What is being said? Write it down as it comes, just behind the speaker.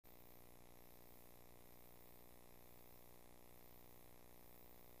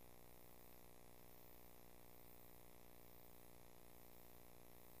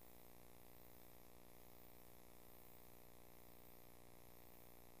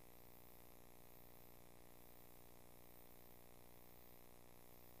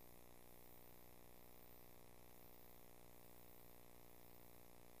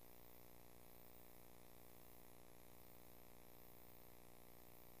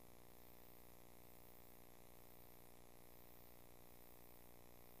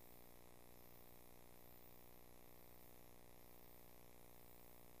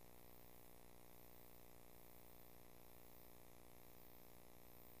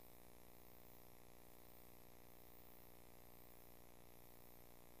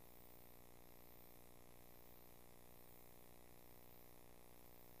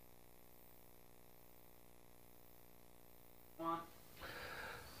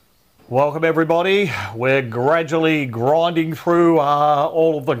Welcome everybody. We're gradually grinding through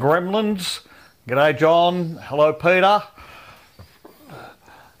all of the gremlins. G'day John, hello Peter.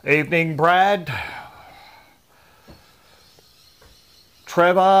 Evening Brad.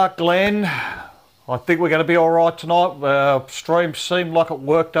 Trevor, Glenn. I think we're going to be alright tonight. Stream seemed like it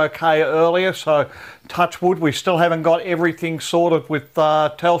worked okay earlier, so touch wood, we still haven't got everything sorted with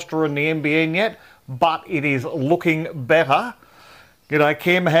Telstra and the NBN yet, but it is looking better. G'day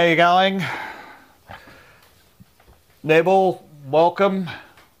Kim, how you going? Neville, welcome.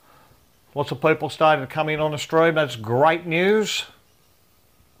 Lots of people starting to come in on the stream, that's great news.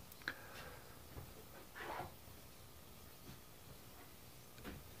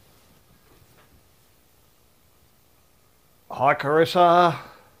 Hi Carissa.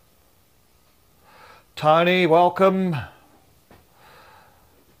 Tony, welcome.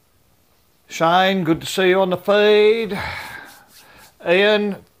 Shane, good to see you on the feed.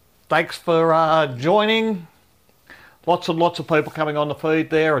 Ian, thanks for joining. Lots and lots of people coming on the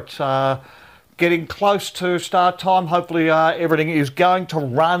feed there. It's getting close to start time. Hopefully everything is going to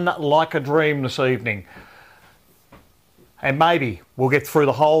run like a dream this evening. And maybe we'll get through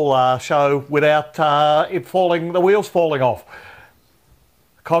the whole show without the wheels falling off.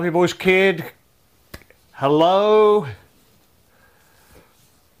 Coffee Bush Kid, hello.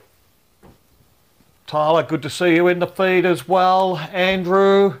 Tyler, good to see you in the feed as well.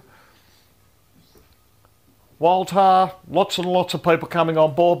 Andrew, Walter, lots and lots of people coming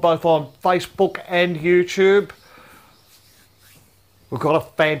on board, both on Facebook and YouTube. We've got a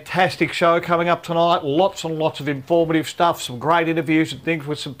fantastic show coming up tonight. Lots and lots of informative stuff, some great interviews and things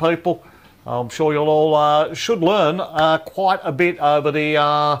with some people. I'm sure you'll all should learn quite a bit over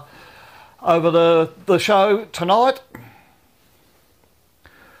the show tonight.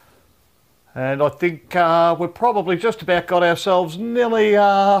 And I think we've probably just about got ourselves nearly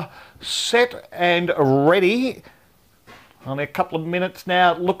set and ready. Only a couple of minutes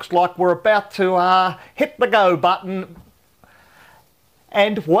now. It looks like we're about to hit the go button.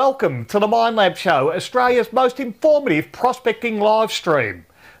 And welcome to the Minelab Show, Australia's most informative prospecting live stream.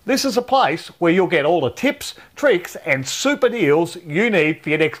 This is a place where you'll get all the tips, tricks and super deals you need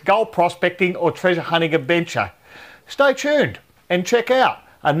for your next gold prospecting or treasure hunting adventure. Stay tuned and check out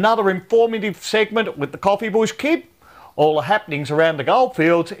another informative segment with the Coffee Bush Kid, all the happenings around the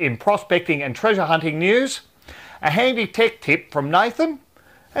goldfields in prospecting and treasure hunting news, a handy tech tip from Nathan,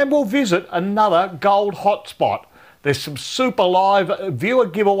 and we'll visit another Gold Hotspot. There's some super live viewer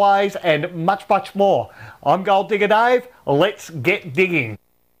giveaways and much, much more. I'm Gold Digger Dave. Let's get digging.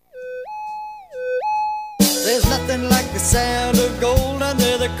 There's nothing like the sound of gold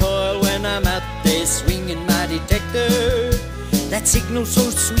under the coil when I'm out there swinging my detector. That signal so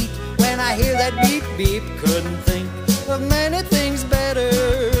sweet when I hear that beep beep. Couldn't think of many things better.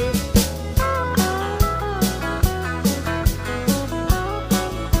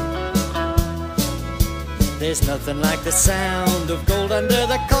 There's nothing like the sound of gold under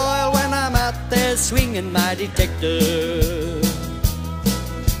the coil when I'm out there swinging my detector.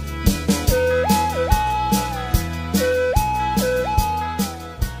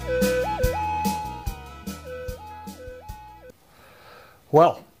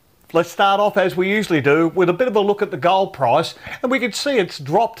 Well, let's start off as we usually do with a bit of a look at the gold price, and we can see it's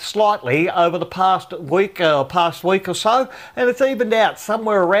dropped slightly over the past week or so, and it's evened out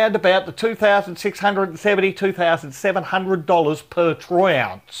somewhere around about the $2,670, $2,700 per troy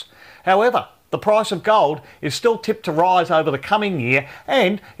ounce. However, the price of gold is still tipped to rise over the coming year,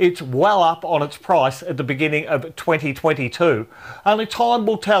 and it's well up on its price at the beginning of 2022. Only time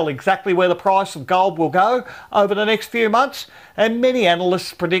will tell exactly where the price of gold will go over the next few months, and many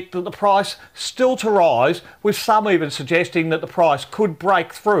analysts predict that the price still to rise, with some even suggesting that the price could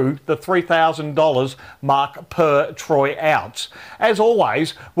break through the $3,000 mark per troy ounce. As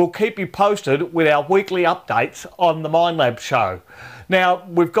always, we'll keep you posted with our weekly updates on the Minelab Show. Now,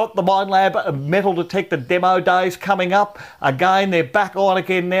 we've got the Minelab Metal Detector demo days coming up. Again, they're back on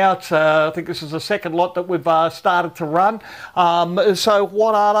again now. It's, I think this is the second lot that we've started to run. So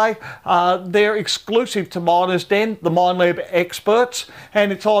what are they? They're exclusive to Miners Den, the Minelab experts, and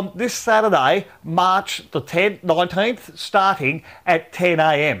it's on this Saturday, March the 19th, starting at 10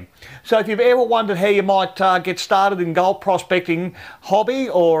 AM. So if you've ever wondered how you might get started in gold prospecting hobby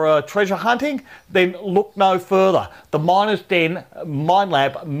or treasure hunting, then look no further. The Miners Den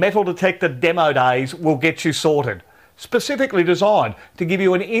Minelab Metal Detector Demo Days will get you sorted. Specifically designed to give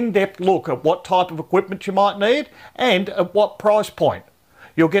you an in-depth look at what type of equipment you might need and at what price point.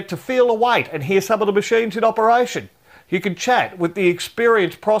 You'll get to feel the weight and hear some of the machines in operation. You can chat with the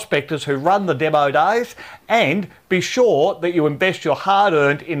experienced prospectors who run the demo days, and be sure that you invest your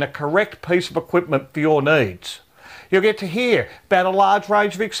hard-earned in the correct piece of equipment for your needs. You'll get to hear about a large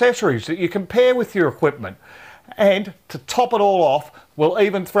range of accessories that you can pair with your equipment. And to top it all off, we'll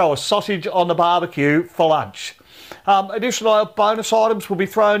even throw a sausage on the barbecue for lunch. Additional bonus items will be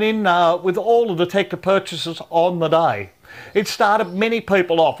thrown in with all the detector purchases on the day. It started many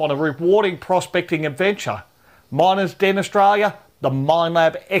people off on a rewarding prospecting adventure. Miners Den Australia, the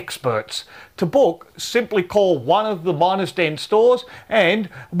Minelab experts. To book, simply call one of the Miners Den stores and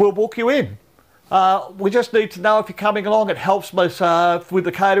we'll book you in. We just need to know if you're coming along. It helps us with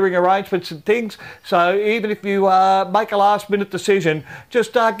the catering arrangements and things. So even if you make a last minute decision,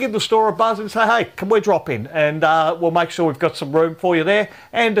 just give the store a buzz and say, hey, can we drop in? And we'll make sure we've got some room for you there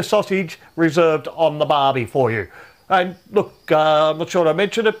and a sausage reserved on the barbie for you. And look, I'm not sure I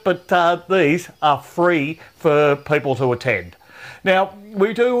mentioned it, but these are free for people to attend. Now,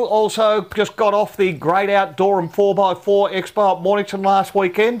 we do also just got off the Great Outdoor and 4x4 Expo at Mornington last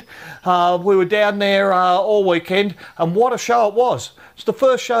weekend. We were down there all weekend, and what a show it was. It's the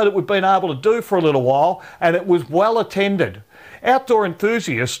first show that we've been able to do for a little while, and it was well attended. Outdoor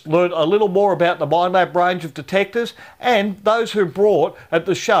enthusiasts learned a little more about the Minelab range of detectors, and those who brought at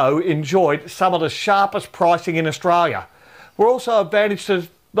the show enjoyed some of the sharpest pricing in Australia.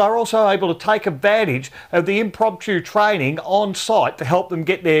 They're also able to take advantage of the impromptu training on site to help them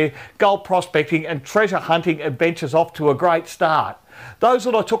get their gold prospecting and treasure hunting adventures off to a great start. Those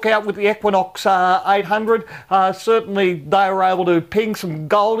that I took out with the Equinox 800, certainly they were able to ping some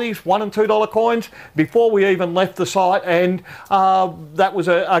goldies, $1 and $2 coins, before we even left the site, and that was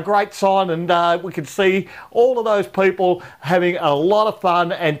a great sign, and we could see all of those people having a lot of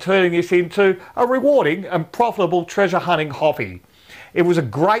fun and turning this into a rewarding and profitable treasure hunting hobby. It was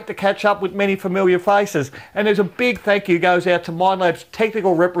great to catch up with many familiar faces, and there's a big thank you goes out to Minelab's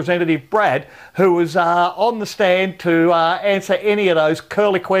technical representative Brad, who was on the stand to answer any of those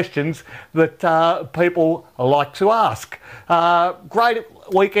curly questions that people like to ask. Great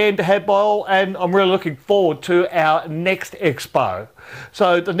weekend to have by all, and I'm really looking forward to our next expo.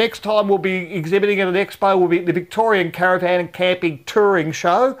 So the next time we'll be exhibiting at an expo will be the Victorian Caravan and Camping Touring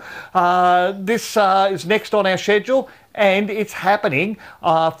Show. This is next on our schedule, and it's happening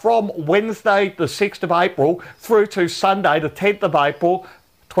from Wednesday the 6th of April through to Sunday the 10th of April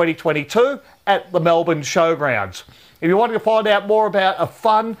 2022 at the Melbourne Showgrounds. If you want to find out more about the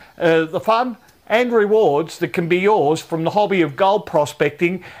fun and rewards that can be yours from the hobby of gold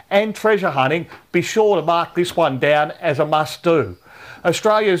prospecting and treasure hunting, be sure to mark this one down as a must-do.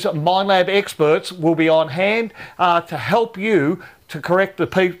 Australia's Minelab experts will be on hand to help you to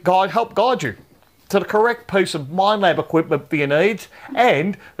help guide you to the correct piece of Minelab equipment for your needs,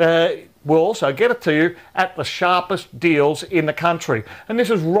 and we'll also get it to you at the sharpest deals in the country. And this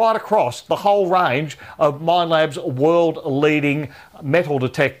is right across the whole range of Minelab's world-leading metal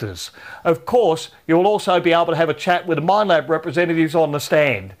detectors. Of course, you'll also be able to have a chat with the Minelab representatives on the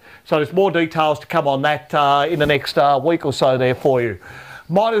stand. So there's more details to come on that in the next week or so there for you.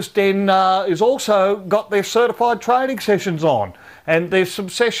 Miners Den has also got their certified training sessions on. And there's some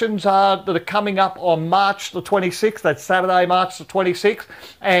sessions that are coming up on March the 26th, that's Saturday, March the 26th,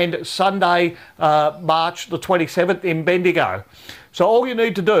 and Sunday, March the 27th in Bendigo. So all you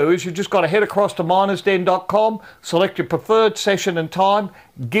need to do is you just got to head across to minersden.com, select your preferred session and time,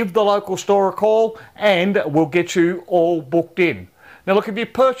 give the local store a call, and we'll get you all booked in. Now look, if you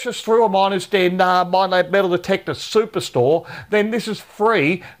purchase through a Miners Den Minelab Metal Detector Superstore, then this is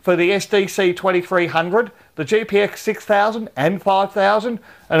free for the SDC 2300, the GPX 6000 and 5000,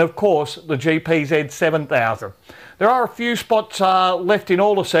 and of course the GPZ 7000. There are a few spots left in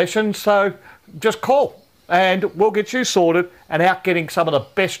all the sessions, so just call and we'll get you sorted and out getting some of the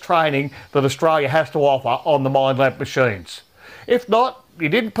best training that Australia has to offer on the Minelab machines. If not, you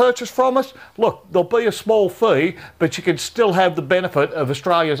didn't purchase from us, look, there'll be a small fee, but you can still have the benefit of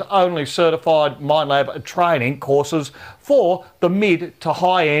Australia's only certified Minelab training courses for the mid to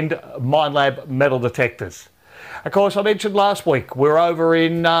high-end Minelab metal detectors. Of course, I mentioned last week we're over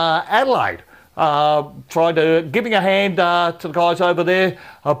in Adelaide, giving a hand to the guys over there,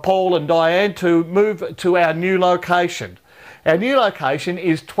 Paul and Diane, to move to our new location. Our new location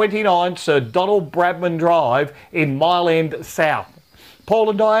is 29 Sir Donald Bradman Drive in Mile End South.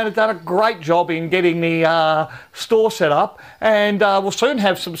 Paul and Diane have done a great job in getting the store set up, and we'll soon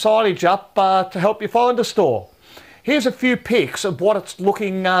have some signage up to help you find a store. Here's a few pics of what it's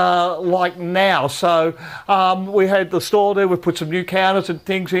looking like now. So we had the store there, we've put some new counters and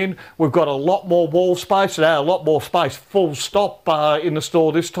things in. We've got a lot more wall space, a lot more space, full stop in the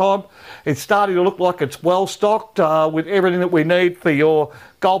store this time. It's starting to look like it's well stocked with everything that we need for your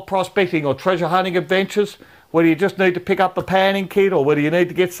gold prospecting or treasure hunting adventures. Whether you just need to pick up the panning kit or whether you need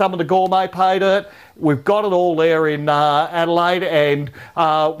to get some of the gourmet pay dirt, we've got it all there in Adelaide. And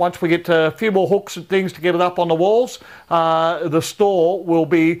once we get to a few more hooks and things to get it up on the walls, the store will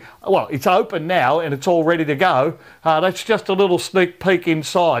be, well, it's open now and it's all ready to go. That's just a little sneak peek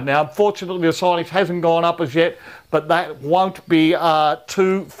inside. Now, unfortunately, the signage hasn't gone up as yet, but that won't be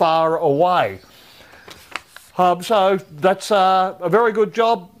too far away. So that's a very good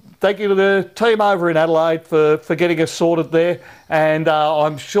job. Thank you to the team over in Adelaide for getting us sorted there, and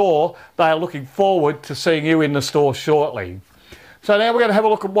I'm sure they are looking forward to seeing you in the store shortly. So now we're going to have a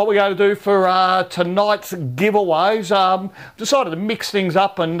look at what we're going to do for tonight's giveaways. Decided to mix things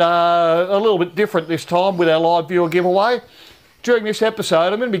up and a little bit different this time with our live viewer giveaway. During this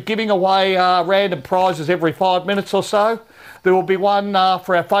episode, I'm going to be giving away random prizes every 5 minutes or so. There will be one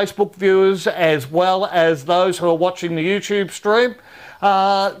for our Facebook viewers as well as those who are watching the YouTube stream.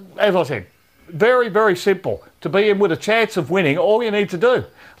 As I said, very, very simple. To be in with a chance of winning, all you need to do,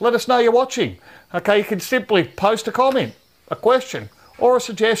 let us know you're watching. Okay, you can simply post a comment, a question, or a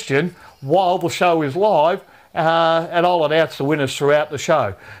suggestion while the show is live, and I'll announce the winners throughout the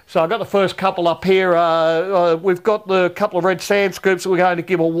show. So I've got the first couple up here. We've got the couple of red sand scoops that we're going to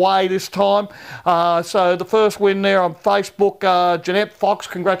give away this time. So the first win there on Facebook, Jeanette Fox,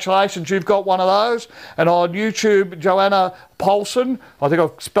 congratulations, you've got one of those. And on YouTube, Joanna Paulson, I think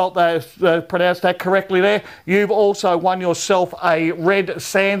I've spelt that, pronounced that correctly there. You've also won yourself a red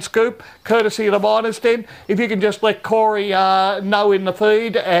sand scoop, courtesy of the Miners Den. If you can just let Corey know in the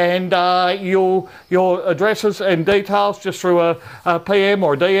feed and your addresses and details just through a PM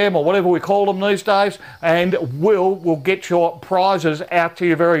or a DM or whatever we call them these days, and we'll get your prizes out to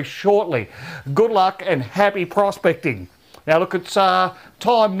you very shortly. Good luck and happy prospecting. Now look, it's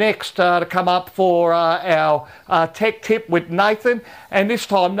time next to come up for our tech tip with Nathan, and this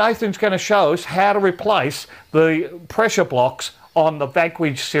time Nathan's going to show us how to replace the pressure blocks on the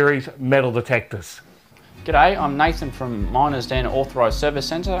Vanquish series metal detectors. G'day, I'm Nathan from Miners Den Authorised Service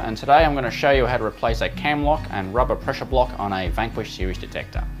Centre, and today I'm going to show you how to replace a cam lock and rubber pressure block on a Vanquish series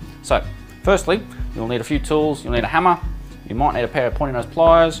detector. So, firstly, you'll need a few tools. You'll need a hammer, you might need a pair of pointy nose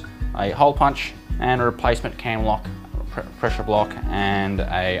pliers, a hole punch, and a replacement cam lock, pressure block, and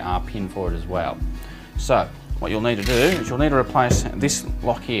a pin for it as well. So, what you'll need to do is you'll need to replace this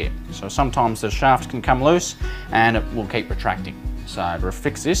lock here. So sometimes the shaft can come loose and it will keep retracting. So to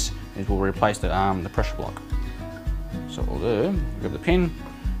fix this is we'll replace the pressure block. So what we'll do, grab the pin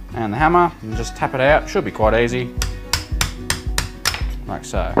and the hammer and just tap it out. Should be quite easy, like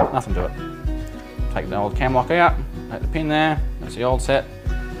so. Nothing to it. Take the old cam lock out, take the pin there. That's the old set.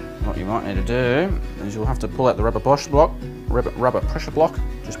 What you might need to do is you'll have to pull out the rubber pressure block.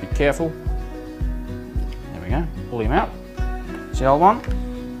 Just be careful. There we go. Pull him out. See the old one?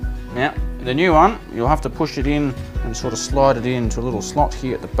 Now the new one, you'll have to push it in and sort of slide it into a little slot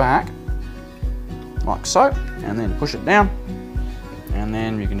here at the back, like so, and then push it down, and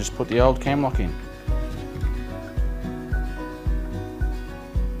then you can just put the old cam lock in.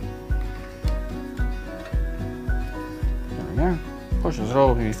 There we go. Pushes it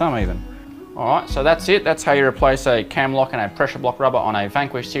all with your thumb even. Alright, so that's it. That's how you replace a cam lock and a pressure block rubber on a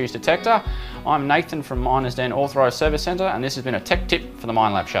Vanquish series detector. I'm Nathan from Miners Den Authorised Service Centre, and this has been a tech tip for the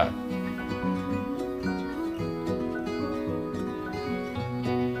Minelab Show.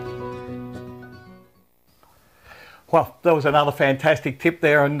 Well, that was another fantastic tip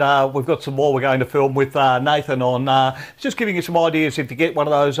there, and we've got some more we're going to film with Nathan on just giving you some ideas. If you get one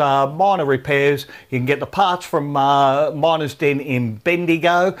of those minor repairs, you can get the parts from Miners Den in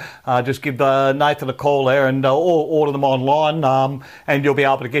Bendigo. Just give Nathan a call there and order them online, and you'll be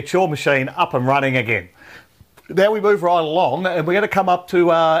able to get your machine up and running again. Now we move right along, and we're going to come up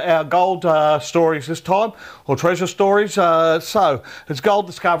to our gold stories this time, or treasure stories. So it's gold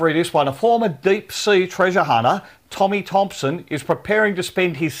discovery, this one. A former deep sea treasure hunter, Tommy Thompson, is preparing to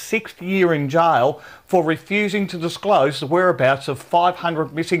spend his 6th year in jail for refusing to disclose the whereabouts of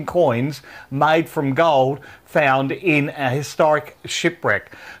 500 missing coins made from gold found in a historic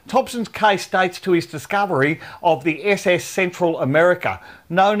shipwreck. Thompson's case dates to his discovery of the SS Central America,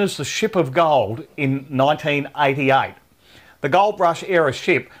 known as the Ship of Gold, in 1988. The Gold Rush era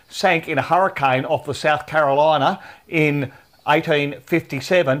ship sank in a hurricane off the South Carolina in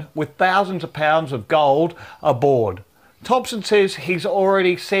 1857 with thousands of pounds of gold aboard. Thompson says he's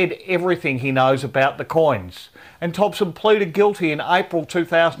already said everything he knows about the coins, and Thompson pleaded guilty in April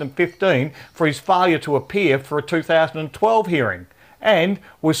 2015 for his failure to appear for a 2012 hearing, and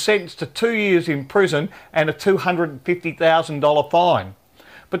was sentenced to 2 years in prison and a $250,000 fine.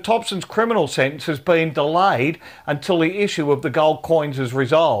 But Thompson's criminal sentence has been delayed until the issue of the gold coins is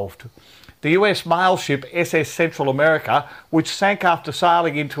resolved. The US mail ship SS Central America, which sank after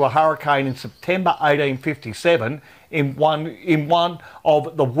sailing into a hurricane in September 1857 in one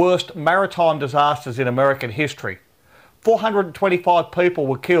of the worst maritime disasters in American history. 425 people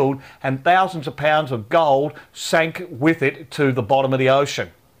were killed and thousands of pounds of gold sank with it to the bottom of the ocean.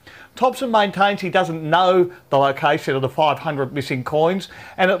 Thompson maintains he doesn't know the location of the 500 missing coins,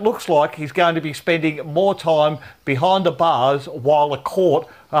 and it looks like he's going to be spending more time behind the bars while the court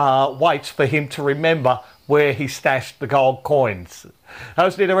waits for him to remember where he stashed the gold coins. That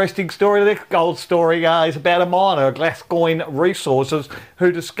was an interesting story. The next gold story is about a miner at Gascoyne Resources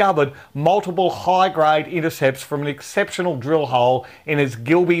who discovered multiple high-grade intercepts from an exceptional drill hole in his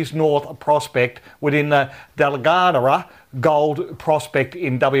Gilbey's North prospect within the Delagarra gold prospect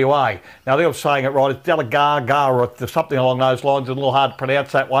in WA. Now, they were saying it right, it's Delagarra or something along those lines, a little hard to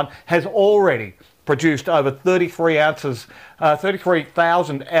pronounce that one, has already produced over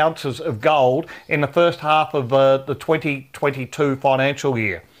 33,000 ounces of gold in the first half of the 2022 financial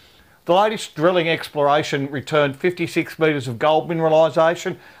year. The latest drilling exploration returned 56 metres of gold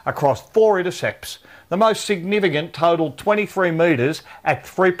mineralisation across 4 intercepts. The most significant totaled 23 metres at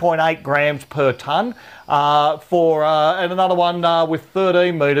 3.8 grams per tonne, and another one with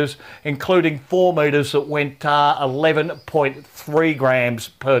 13 metres, including 4 metres that went 11.3 grams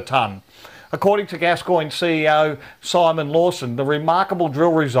per tonne. According to Gascoyne CEO Simon Lawson, the remarkable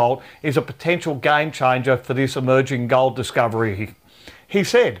drill result is a potential game changer for this emerging gold discovery. He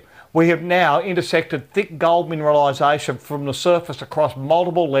said, "We have now intersected thick gold mineralisation from the surface across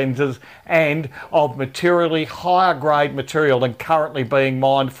multiple lenses and of materially higher grade material than currently being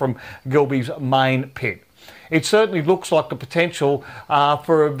mined from Gilbey's main pit. It certainly looks like the potential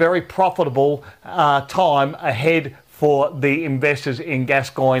for a very profitable time ahead for the investors in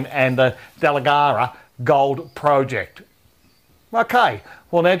Gascoyne and the Delagarra gold project." Okay,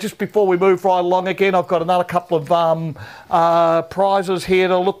 well now just before we move right along again, I've got another couple of prizes here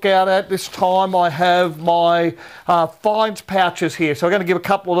to look out at. This time I have my fines pouches here, so I'm going to give a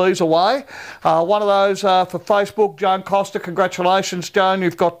couple of these away. One of those for Facebook, Joan Costa. Congratulations, Joan,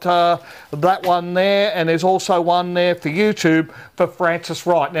 you've got that one there, and there's also one there for YouTube for Francis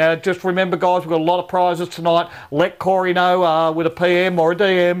Wright. Now just remember guys, we've got a lot of prizes tonight. Let Corey know with a PM or a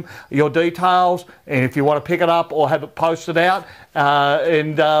DM your details, and if you want to pick it up or have it posted out,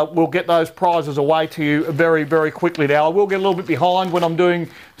 and we'll get those prizes away to you very, very quickly. Now, I will get a little bit behind when I'm doing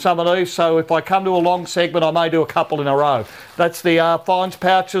some of these, so if I come to a long segment, I may do a couple in a row. That's the fines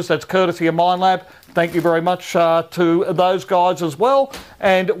pouches. That's courtesy of Minelab. Thank you very much to those guys as well.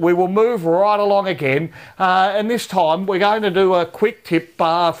 And we will move right along again. And this time, we're going to do a quick tip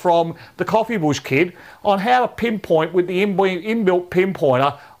from the Coffee Bush Kid on how to pinpoint with the inbuilt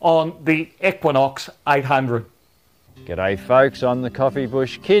pinpointer on the Equinox 800. G'day folks, I'm the Coffee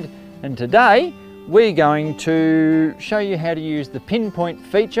Bush Kid, and today we're going to show you how to use the pinpoint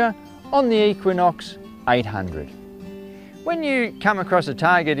feature on the Equinox 800. When you come across a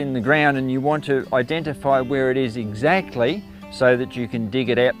target in the ground and you want to identify where it is exactly so that you can dig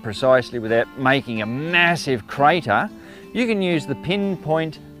it out precisely without making a massive crater, you can use the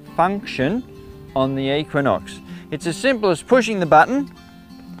pinpoint function on the Equinox. It's as simple as pushing the button.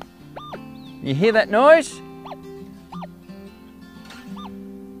 You hear that noise?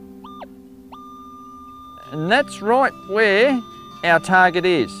 And that's right where our target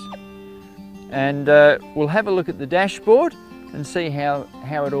is. And we'll have a look at the dashboard and see how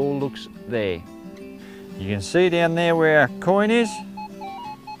it all looks there. You can see down there where our coin is.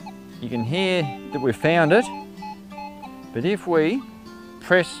 You can hear that we've found it. But if we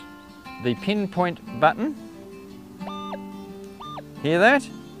press the pinpoint button, hear that?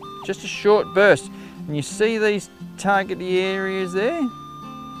 Just a short burst. And you see these targety areas there?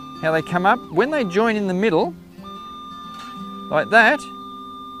 How they come up. When they join in the middle, like that,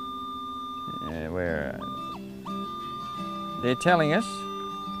 they're telling us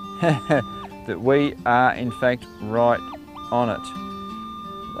that we are in fact right on it.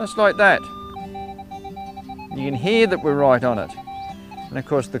 Just like that. You can hear that we're right on it. And of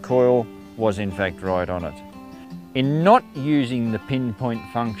course the coil was in fact right on it. In not using the pinpoint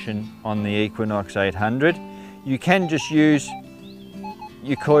function on the Equinox 800, you can just use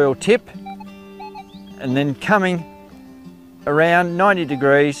your coil tip and then coming around 90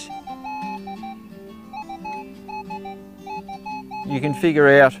 degrees you can figure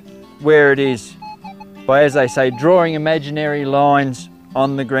out where it is by, as they say, drawing imaginary lines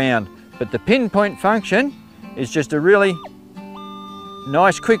on the ground. But the pinpoint function is just a really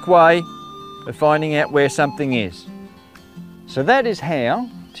nice quick way of finding out where something is. So that is how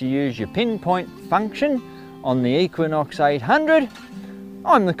to use your pinpoint function on the Equinox 800.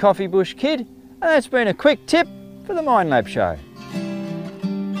 I'm the Coffee Bush Kid, and that's been a quick tip for the Minelab Show.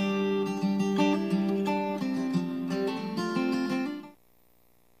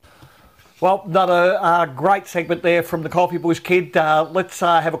 Well, another great segment there from the Coffee Bush Kid. Let's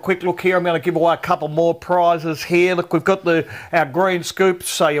have a quick look here. I'm going to give away a couple more prizes here. Look, we've got our green scoops,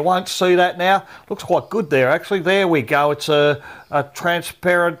 so you won't see that now. Looks quite good there, actually. There we go. It's a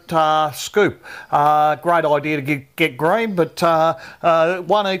transparent scoop. Great idea to get green, but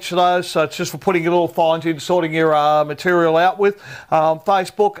one each of those. So it's just for putting your little finds in, sorting your material out with.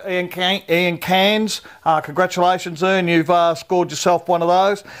 Facebook, Ian Cairns. Congratulations, Ian. You've scored yourself one of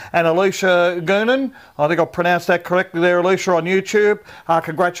those. And Alicia Goonan, I think I pronounced that correctly there, Alicia, on YouTube.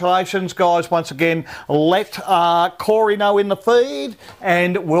 Congratulations, guys, once again. Let Corey know in the feed,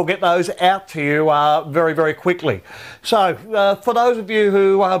 and we'll get those out to you very, very quickly. So, for those of you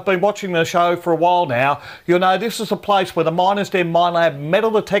who have been watching the show for a while now, you'll know this is a place where the Miners Den Minelab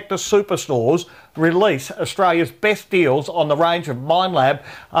Metal Detector Superstores release Australia's best deals on the range of Minelab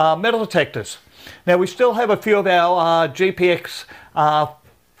metal detectors. Now, we still have a few of our GPX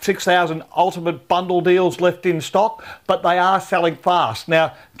 6000 Ultimate Bundle deals left in stock, but they are selling fast.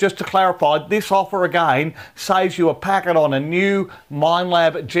 Now, just to clarify, this offer again saves you a packet on a new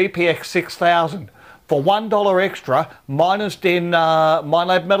Minelab GPX 6000. For $1 extra, Miners Den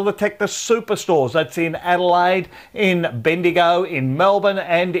Minelab Metal Detector Superstores, that's in Adelaide, in Bendigo, in Melbourne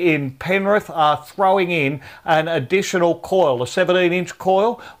and in Penrith, are throwing in an additional coil, a 17-inch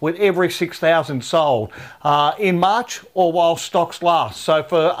coil, with every 6,000 sold in March or while stocks last. So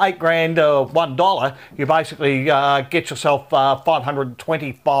for $8 grand, $1, you basically get yourself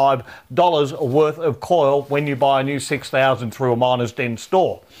 $525 worth of coil when you buy a new 6,000 through a Miners Den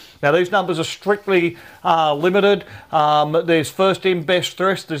store. Now, these numbers are strictly limited. There's first in, best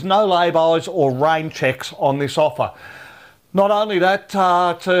dressed. There's no lay-bys or rain checks on this offer. Not only that,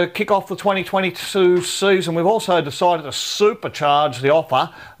 to kick off the 2022 season, we've also decided to supercharge the offer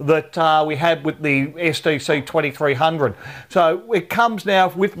that we had with the SDC 2300. So it comes now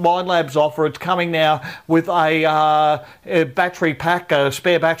with Minelab's offer. It's coming now with a battery pack, a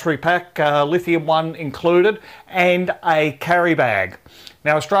spare battery pack, lithium one included, and a carry bag.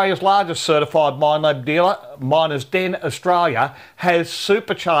 Now, Australia's largest certified Minelab dealer, Miners Den Australia, has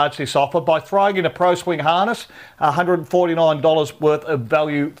supercharged this offer by throwing in a Pro Swing harness, $149 worth of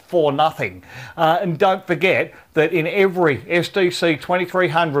value for nothing. And don't forget that in every SDC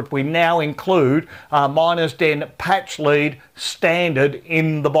 2300 we now include Miners Den patch lead standard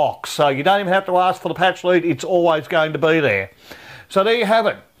in the box. So you don't even have to ask for the patch lead, it's always going to be there. So there you have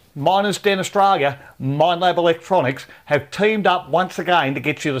it. Miners Den Australia, Minelab Electronics have teamed up once again to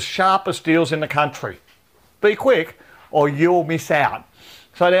get you the sharpest deals in the country. Be quick or you'll miss out.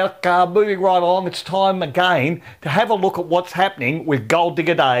 So now, moving right along, it's time again to have a look at what's happening with Gold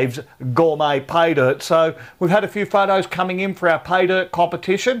Digger Dave's Gourmet Pay Dirt. So we've had a few photos coming in for our pay dirt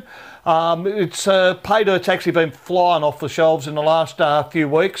competition. Pay dirt's actually been flying off the shelves in the last few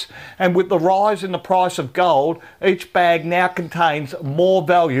weeks, and with the rise in the price of gold, each bag now contains more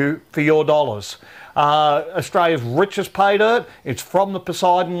value for your dollars. Australia's richest pay dirt, it's from the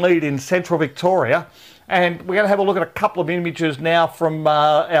Poseidon Lead in central Victoria. And we're going to have a look at a couple of images now from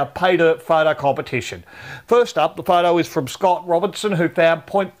our pay dirt photo competition. First up, the photo is from Scott Robertson, who found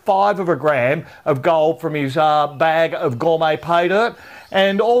 0.5 of a gram of gold from his bag of gourmet pay dirt.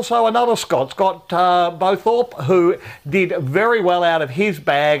 And also another Scott Bowthorpe, who did very well out of his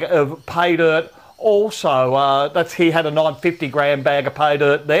bag of pay dirt. Also, he had a 950 gram bag of pay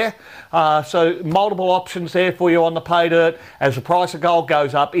dirt there. So multiple options there for you on the pay dirt. As the price of gold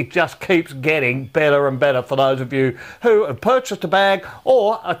goes up, it just keeps getting better and better for those of you who have purchased a bag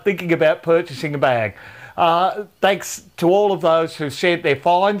or are thinking about purchasing a bag. Thanks to all of those who shared their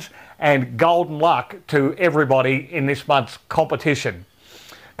finds, and golden luck to everybody in this month's competition.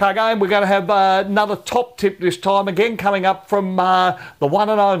 Okay, again, we're going to have another top tip this time, again coming up from the one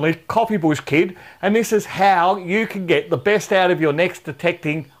and only Coffee Bush Kid, and this is how you can get the best out of your next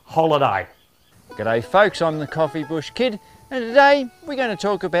detecting holiday. G'day folks, I'm the Coffee Bush Kid, and today we're going to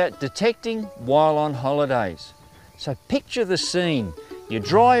talk about detecting while on holidays. So picture the scene. You're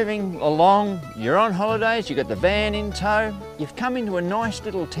driving along, you're on holidays, you've got the van in tow, you've come into a nice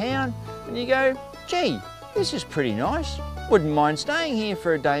little town and you go, gee, this is pretty nice. Wouldn't mind staying here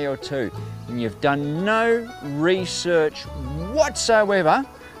for a day or two. And you've done no research whatsoever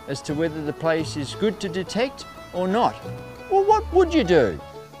as to whether the place is good to detect or not. Well, what would you do?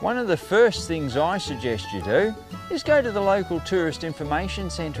 One of the first things I suggest you do is go to the local tourist information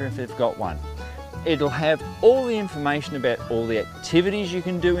centre if they've got one. It'll have all the information about all the activities you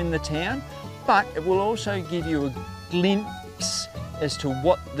can do in the town, but it will also give you a glimpse as to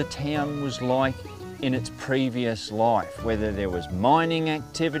what the town was like in its previous life, whether there was mining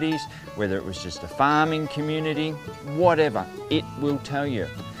activities, whether it was just a farming community, whatever, it will tell you.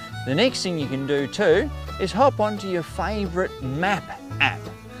 The next thing you can do too is hop onto your favourite map app.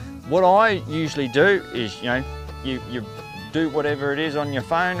 What I usually do is, you do whatever it is on your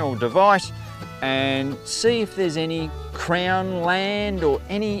phone or device and see if there's any crown land or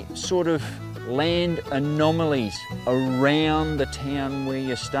any sort of land anomalies around the town where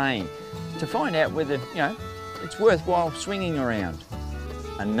you're staying to find out whether, it's worthwhile swinging around.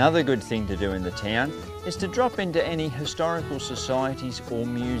 Another good thing to do in the town is to drop into any historical societies or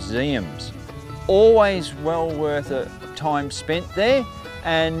museums. Always well worth a time spent there,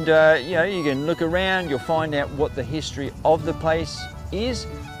 and you can look around, you'll find out what the history of the place is.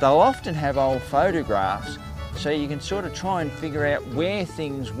 They'll often have old photographs, so you can sort of try and figure out where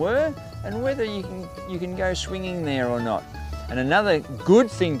things were and whether you can go swinging there or not. And another good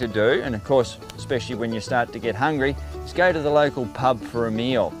thing to do, and of course, especially when you start to get hungry, is go to the local pub for a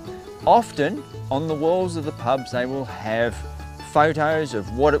meal. Often, on the walls of the pubs, they will have photos of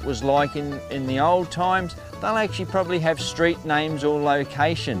what it was like in the old times. They'll actually probably have street names or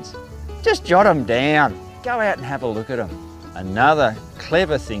locations. Just jot them down. Go out and have a look at them. Another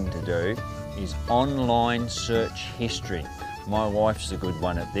clever thing to do is online search history. My wife's a good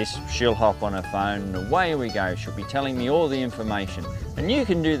one at this. She'll hop on her phone and away we go. She'll be telling me all the information. And you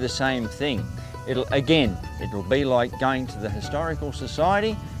can do the same thing. It'll be like going to the Historical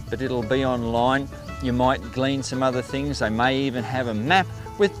Society, but it'll be online. You might glean some other things. They may even have a map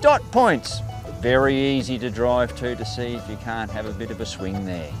with dot points. Very easy to drive to see if you can't have a bit of a swing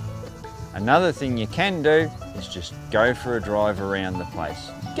there. Another thing you can do is just go for a drive around the place.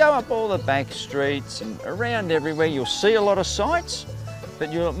 Go up all the back streets and around everywhere. You'll see a lot of sights,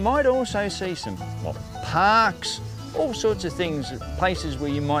 but you might also see some parks, all sorts of things, places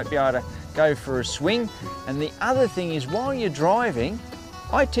where you might be able to go for a swing. And the other thing is, while you're driving,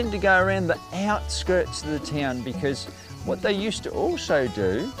 I tend to go around the outskirts of the town, because what they used to also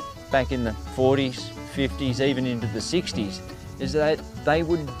do back in the 40s, 50s, even into the 60s, is that they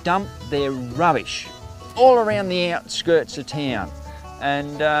would dump their rubbish all around the outskirts of town.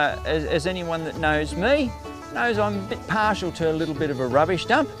 And as anyone that knows me knows, I'm a bit partial to a little bit of a rubbish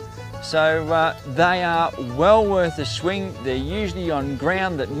dump. So they are well worth a swing. They're usually on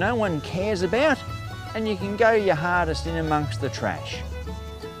ground that no one cares about, and you can go your hardest in amongst the trash.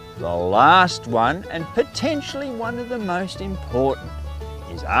 The last one, and potentially one of the most important,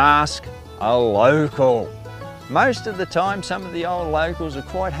 is ask a local. Most of the time, some of the old locals are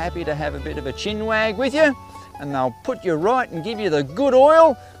quite happy to have a bit of a chin wag with you, and they'll put you right and give you the good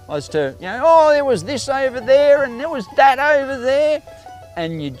oil as to, oh, there was this over there and there was that over there,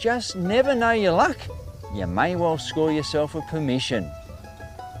 and you just never know your luck. You may well score yourself a permission.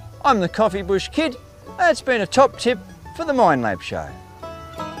 I'm the Coffee Bush Kid. That's been a top tip for the Minelab Show.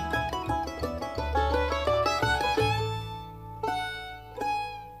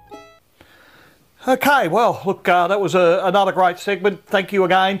 Okay, well, look, that was another great segment. Thank you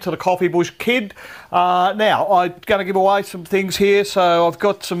again to the Coffee Bush Kid. Now, I'm going to give away some things here. So I've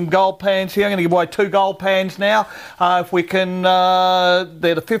got some gold pans here. I'm going to give away 2 gold pans now. If we can,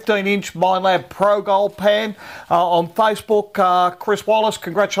 they're the 15-inch Minelab Pro Gold Pan. On Facebook, Chris Wallace,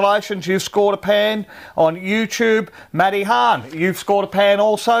 congratulations, you've scored a pan. On YouTube, Matty Hahn, you've scored a pan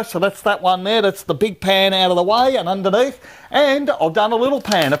also. So that's that one there. That's the big pan out of the way and underneath. And I've done a little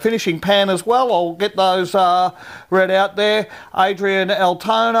pan, a finishing pan as well. I'll get those read out there. Adrian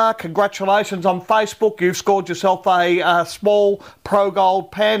Altona, congratulations on Facebook. You've scored yourself a small Pro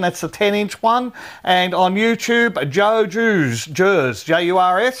Gold pan. That's the 10-inch one. And on YouTube, Joe Jurs,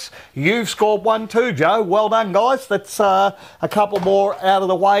 J-U-R-S, you've scored one too, Joe. Well done, guys. That's a couple more out of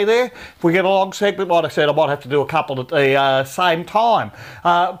the way there. If we get a long segment, like I said, I might have to do a couple at the same time.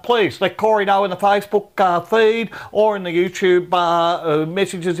 Please let Corey know in the Facebook feed or in the YouTube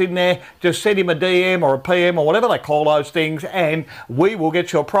messages in there. Just send him a DM or a PM or whatever they call those things, and we will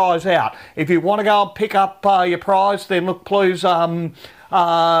get your prize out. If you want to go and pick up your prize, then look, please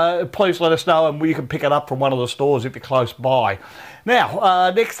please let us know, and you can pick it up from one of the stores if you're close by.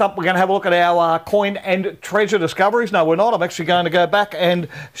 Now, next up we're going to have a look at our coin and treasure discoveries. No, we're not. I'm actually going to go back and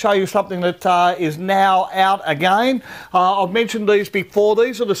show you something that is now out again. I've mentioned these before.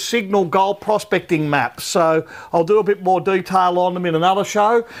 These are the Signal Gold prospecting maps. So I'll do a bit more detail on them in another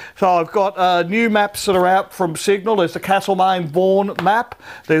show. So I've got new maps that are out from Signal. There's the Castlemaine Vaughan map.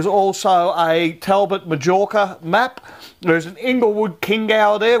 There's also a Talbot Majorca map. There's an Inglewood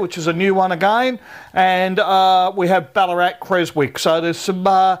Kingour there, which is a new one again. And we have Ballarat Creswick. So there's some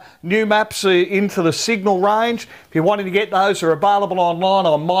new maps into the Signal range. If you're wanting to get those, they're available online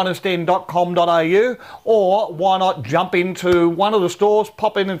on minusden.com.au, or why not jump into one of the stores,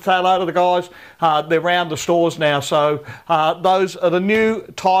 pop in and say hello to the guys. They're around the stores now. So those are the new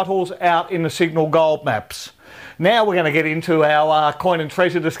titles out in the Signal Gold maps. Now we're going to get into our coin and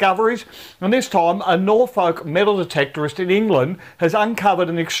treasure discoveries, and this time a Norfolk metal detectorist in England has uncovered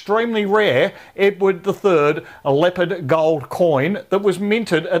an extremely rare Edward III leopard gold coin that was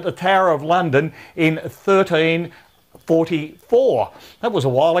minted at the Tower of London in 1344. That was a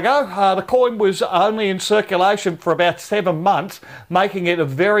while ago. The coin was only in circulation for about 7 months, making it a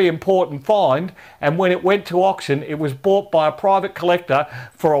very important find, and when it went to auction it was bought by a private collector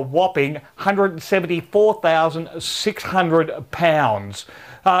for a whopping £174,600.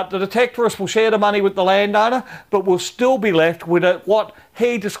 The detectorist will share the money with the landowner, but will still be left with what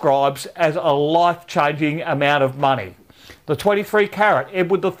he describes as a life-changing amount of money. The 23 carat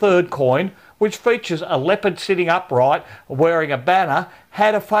Edward III coin, which features a leopard sitting upright wearing a banner,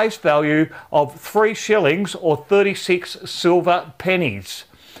 had a face value of 3 shillings or 36 silver pennies.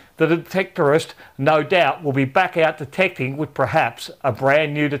 The detectorist, no doubt, will be back out detecting with perhaps a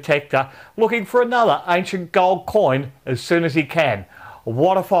brand new detector, looking for another ancient gold coin as soon as he can.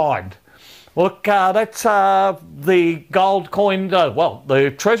 What a find! Look, that's the gold coin, well,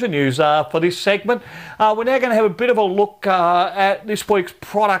 the treasure news for this segment. We're now going to have a bit of a look at this week's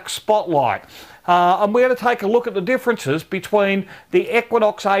product spotlight. And we're going to take a look at the differences between the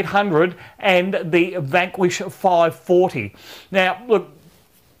Equinox 800 and the Vanquish 540. Now, look,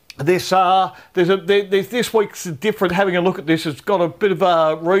 this week's different. Having a look at this, it's got a bit of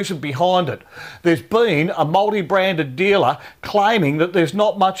a reason behind it. There's been a multi-branded dealer claiming that there's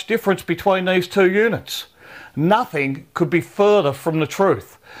not much difference between these two units. Nothing could be further from the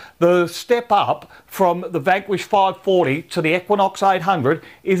truth. The step up from the Vanquish 540 to the Equinox 800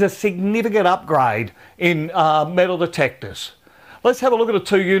 is a significant upgrade in metal detectors. Let's have a look at the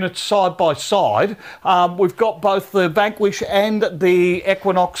two units side by side. We've got both the Vanquish and the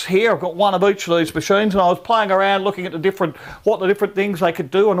Equinox here. I've got one of each of these machines, and I was playing around looking at what the different things they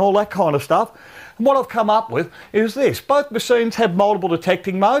could do and all that kind of stuff. And what I've come up with is this. Both machines have multiple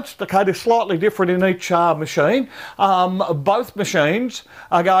detecting modes. Okay, they're slightly different in each machine. Both machines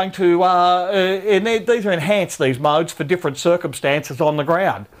are going to, these are enhanced, these modes, for different circumstances on the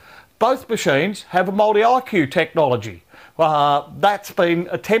ground. Both machines have a multi-IQ technology. That's been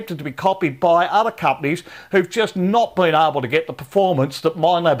attempted to be copied by other companies who've just not been able to get the performance that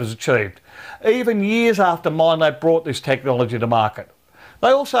Minelab has achieved, even years after Minelab brought this technology to market. They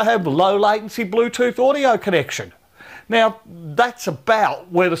also have low latency Bluetooth audio connection. Now, that's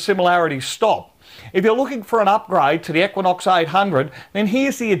about where the similarities stop. If you're looking for an upgrade to the Equinox 800, then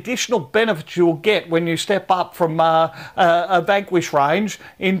here's the additional benefits you'll get when you step up from a Vanquish range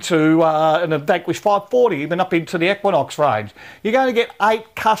into a Vanquish 540, even up into the Equinox range. You're going to get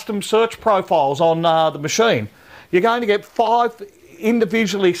 8 custom search profiles on the machine. You're going to get 5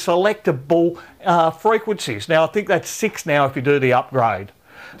 individually selectable frequencies. Now, I think that's 6 now if you do the upgrade.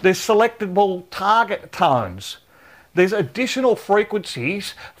 There's selectable target tones. There's additional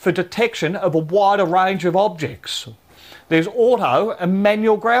frequencies for detection of a wider range of objects. There's auto and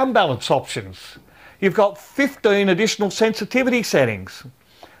manual ground balance options. You've got 15 additional sensitivity settings.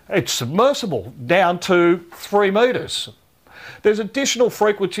 It's submersible down to 3 metres. There's additional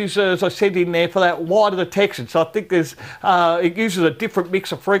frequencies, as I said, in there for that wider detection. So I think there's it uses a different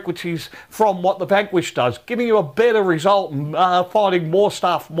mix of frequencies from what the Vanquish does, giving you a better result and finding more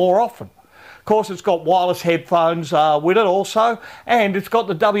stuff more often. Of course, it's got wireless headphones with it also, and it's got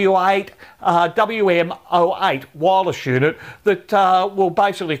the WM08 wireless unit that will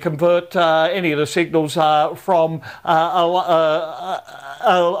basically convert any of the signals from a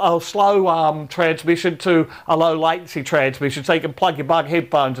slow transmission to a low latency transmission, so you can plug your bug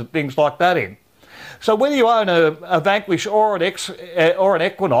headphones and things like that in. So whether you own a Vanquish or an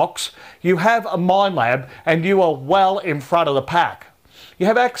Equinox, you have a Minelab and you are well in front of the pack. You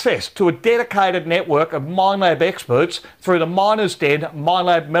have access to a dedicated network of Minelab experts through the Miners Den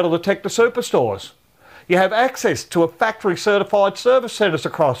Minelab Metal Detector Superstores. You have access to a factory certified service centres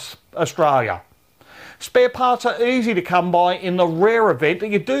across Australia. Spare parts are easy to come by in the rare event that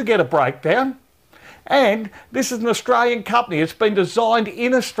you do get a breakdown. And this is an Australian company. It's been designed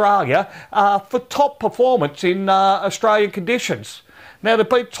in Australia for top performance in Australian conditions. Now, there's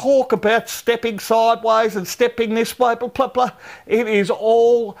been talk about stepping sideways and stepping this way, blah, blah, blah. It is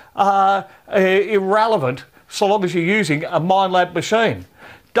all irrelevant so long as you're using a Minelab machine.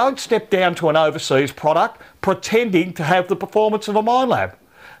 Don't step down to an overseas product pretending to have the performance of a Minelab.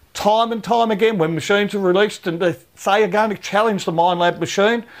 Time and time again, when machines are released and they say you're going to challenge the Minelab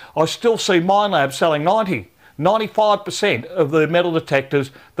machine, I still see Minelab selling 95% of the metal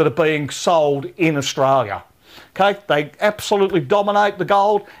detectors that are being sold in Australia. Okay, they absolutely dominate the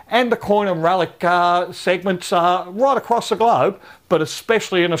gold and the coin and relic segments right across the globe, but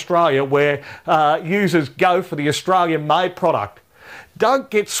especially in Australia, where users go for the Australian-made product. Don't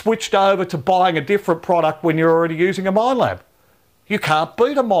get switched over to buying a different product when you're already using a Minelab. You can't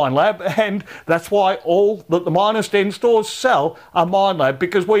beat a Minelab, and that's why all that the Miners Den stores sell are Minelab,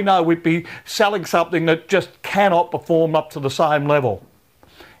 because we know we'd be selling something that just cannot perform up to the same level.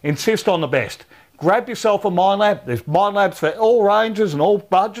 Insist on the best. Grab yourself a Minelab. There's Minelabs for all ranges and all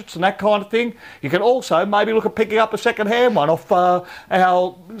budgets and that kind of thing. You can also maybe look at picking up a second-hand one off our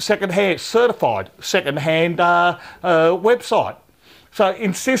certified second-hand website. So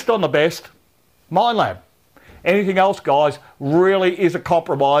insist on the best. Minelab. Anything else, guys, really is a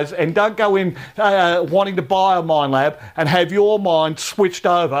compromise, and don't go in wanting to buy a Minelab and have your mind switched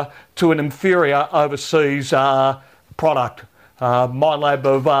over to an inferior overseas product. Minelab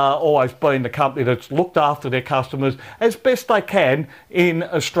have always been the company that's looked after their customers as best they can in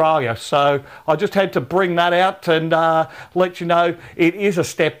Australia. So I just had to bring that out and let you know it is a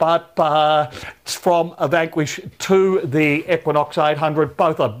step up from a Vanquish to the Equinox 800.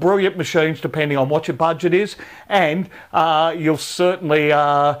 Both are brilliant machines depending on what your budget is, and you'll certainly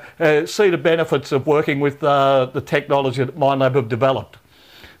see the benefits of working with the technology that Minelab have developed.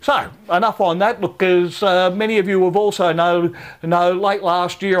 So, enough on that. Look, as many of you have also know, late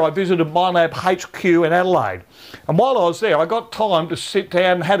last year I visited Minelab HQ in Adelaide. And while I was there, I got time to sit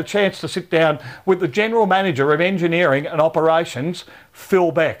down, had a chance to sit down with the General Manager of Engineering and Operations,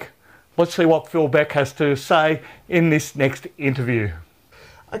 Phil Beck. Let's see what Phil Beck has to say in this next interview.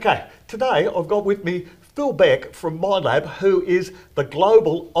 Okay, today I've got with me Phil Beck from Minelab, who is the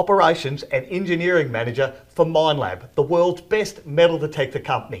Global Operations and Engineering Manager for Minelab, the world's best metal detector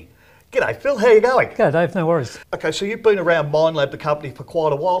company. G'day Phil, how are you going? G'day Dave, no worries. Okay, so you've been around Minelab, the company, for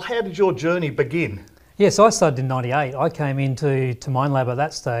quite a while. How did your journey begin? Yes, I started in '98. I came into Minelab at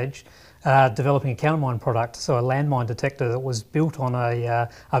that stage developing a countermine product, so a landmine detector that was built on a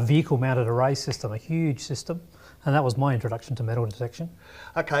vehicle-mounted array system, a huge system. And that was my introduction to metal detection.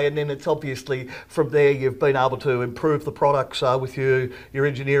 Okay, and then it's obviously from there you've been able to improve the products with your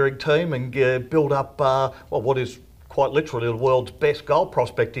engineering team and build up well, what is quite literally the world's best gold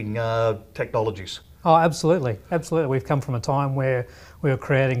prospecting technologies. Oh, absolutely, absolutely. We've come from a time where we were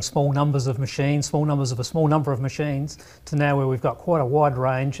creating small numbers of machines, small numbers of a small number of machines, to now where we've got quite a wide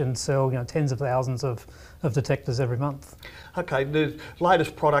range and sell tens of thousands of detectors every month. Okay, the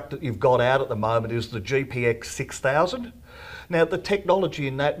latest product that you've got out at the moment is the GPX 6000. Now, the technology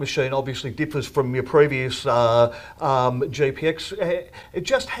in that machine obviously differs from your previous GPX.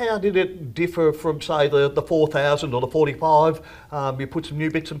 Just how did it differ from, say, the 4000 or the 45? You put some new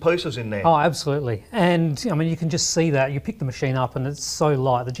bits and pieces in there. Oh, absolutely. And, I mean, you can just see that. You pick the machine up and it's so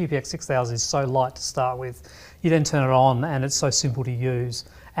light. The GPX 6000 is so light to start with. You then turn it on and it's so simple to use.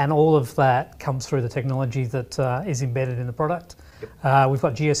 And all of that comes through the technology that is embedded in the product. Yep. We've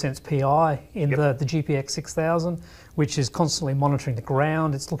got Geosense PI in the GPX 6000, which is constantly monitoring the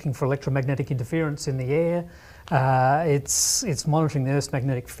ground. It's looking for electromagnetic interference in the air. It's monitoring the Earth's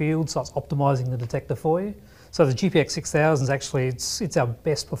magnetic field, so it's optimising the detector for you. So the GPX 6000 is actually, it's our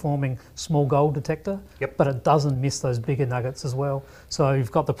best performing small gold detector, but it doesn't miss those bigger nuggets as well. So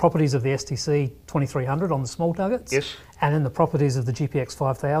you've got the properties of the STC 2300 on the small nuggets, and then the properties of the GPX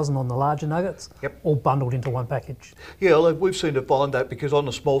 5000 on the larger nuggets, all bundled into one package. Yeah, well, we've seen to find that because on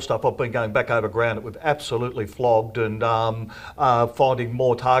the small stuff I've been going back over ground that we've absolutely flogged and finding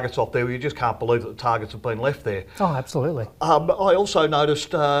more targets off there. You just can't believe that the targets have been left there. Oh, absolutely. I also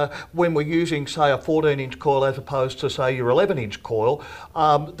noticed when we're using, say, a 14-inch coil as opposed to, say, your 11-inch coil,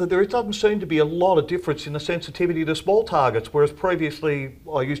 that there doesn't seem to be a lot of difference in the sensitivity to small targets, whereas previously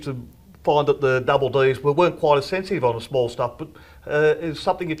I used to find that the double Ds weren't quite as sensitive on the small stuff, but is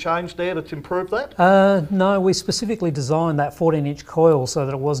something you changed there that's improved that? No, we specifically designed that 14-inch coil so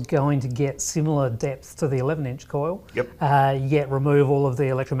that it was going to get similar depth to the 11-inch coil, yet remove all of the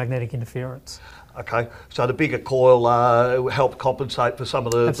electromagnetic interference. Okay, so the bigger coil helps compensate for some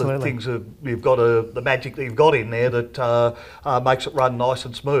of the things that you've got, the magic that you've got in there that makes it run nice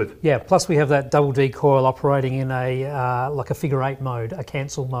and smooth. Yeah, plus we have that double D coil operating in a like a figure 8 mode, a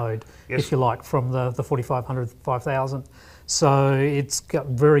cancel mode, yes, if you like, from the 4500, 5000. So it's got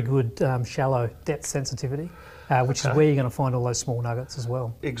very good shallow depth sensitivity. Which is where you're going to find all those small nuggets as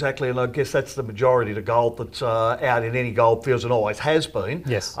well. Exactly, and I guess that's the majority of the gold that's out in any gold fields and always has been.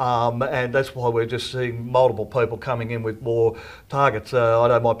 Yes. And that's why we're just seeing multiple people coming in with more targets. I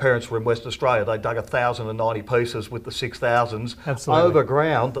know my parents were in West Australia. They dug 1,090 pieces with the 6,000s over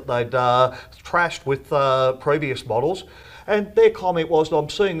ground that they'd trashed with previous models. And their comment was, and I'm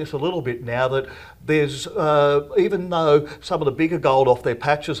seeing this a little bit now, that there's, even though some of the bigger gold off their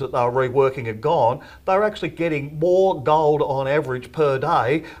patches that they were reworking are gone, they're actually getting more gold on average per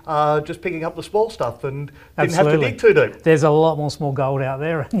day, just picking up the small stuff and didn't have to dig too deep. There's a lot more small gold out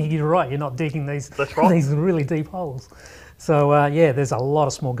there, and you're right, you're not digging these, these really deep holes. So yeah, there's a lot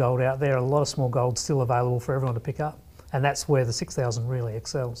of small gold out there, a lot of small gold still available for everyone to pick up, and that's where the 6000 really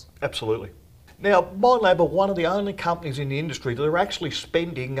excels. Absolutely. Now, Minelab are one of the only companies in the industry that are actually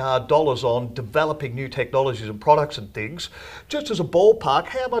spending dollars on developing new technologies and products and things. Just as a ballpark,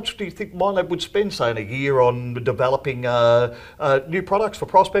 how much do you think Minelab would spend, say, in a year on developing new products for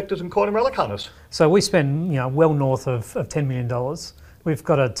prospectors and coin and relic hunters? So we spend, well north of $10 million. We've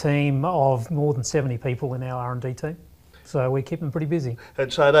got a team of more than 70 people in our R&D team. So we keep them pretty busy.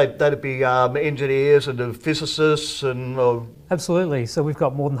 And so that'd be engineers and physicists and... Absolutely. So we've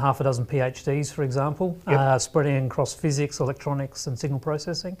got more than half a dozen PhDs, for example, spreading across physics, electronics and signal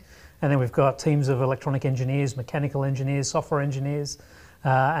processing. And then we've got teams of electronic engineers, mechanical engineers, software engineers,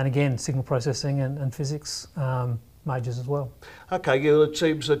 and again, signal processing and physics majors as well. Okay, yeah, it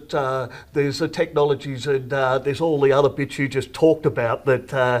seems that there's the technologies and there's all the other bits you just talked about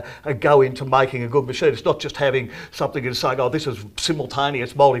that go into making a good machine. It's not just having something and saying, oh, this is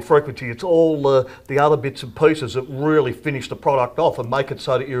simultaneous multi-frequency. It's all the other bits and pieces that really finish the product off and make it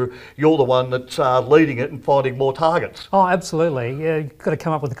so that you're the one that's leading it and finding more targets. Oh, absolutely. Yeah, you've got to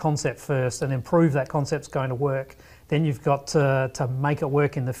come up with the concept first and then prove that concept's going to work. Then you've got to make it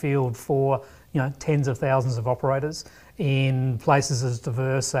work in the field for tens of thousands of operators in places as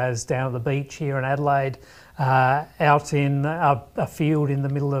diverse as down at the beach here in Adelaide, out in a field in the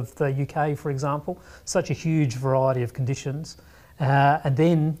middle of the UK, for example. Such a huge variety of conditions. And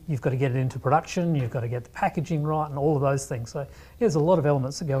then you've got to get it into production, you've got to get the packaging right and all of those things. So there's a lot of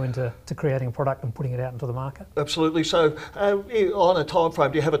elements that go into creating a product and putting it out into the market. Absolutely. So on a time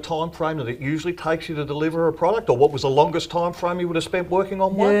frame, do you have a time frame that it usually takes you to deliver a product, or what was the longest time frame you would have spent working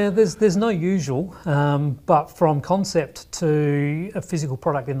on one? Yeah, there's no usual, but from concept to a physical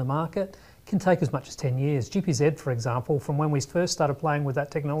product in the market can take as much as 10 years. GPZ, for example, from when we first started playing with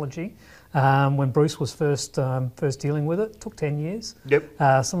that technology, when Bruce was first dealing with it, took 10 years.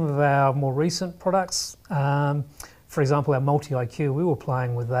 Yep. Some of our more recent products, for example, our multi-IQ, we were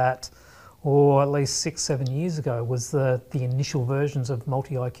playing with that, or at least 6-7 years ago was the initial versions of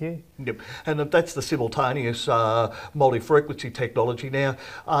multi-IQ. Yep, and that's the simultaneous multi-frequency technology. Now,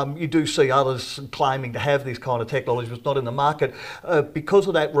 you do see others claiming to have this kind of technology, but it's not in the market. Because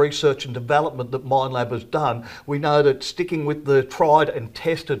of that research and development that Minelab has done, we know that sticking with the tried and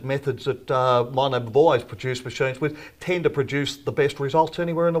tested methods that Minelab have always produced machines with tend to produce the best results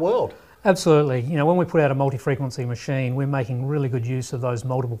anywhere in the world. Absolutely. When we put out a multi-frequency machine, we're making really good use of those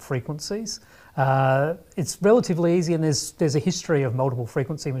multiple frequencies. It's relatively easy, and there's a history of multiple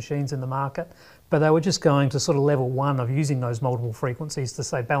frequency machines in the market, but they were just going to sort of level one of using those multiple frequencies to,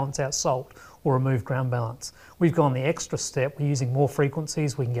 say, balance out salt or remove ground balance. We've gone the extra step. We're using more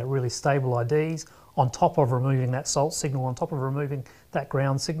frequencies. We can get really stable IDs on top of removing that salt signal, on top of removing that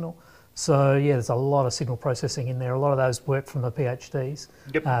ground signal. So yeah, there's a lot of signal processing in there. A lot of those work from the PhDs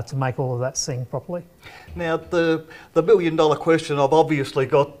to make all of that sing properly. Now, the million-dollar question I've obviously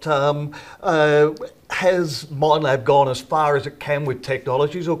got, has Minelab gone as far as it can with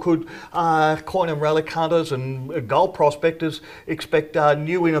technologies, or could coin and relic hunters and gold prospectors expect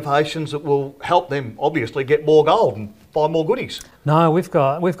new innovations that will help them obviously get more gold and find more goodies? No, we've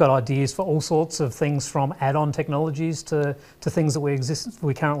got ideas for all sorts of things, from add-on technologies to things that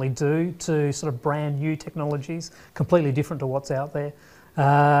we currently do, to sort of brand new technologies, completely different to what's out there.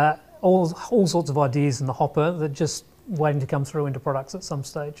 All sorts of ideas in the hopper that are just waiting to come through into products at some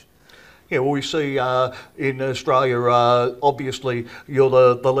stage. Yeah, well, we see in Australia, obviously, you're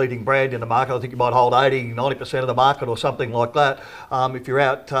the leading brand in the market. I think you might hold 80-90% of the market or something like that. If you're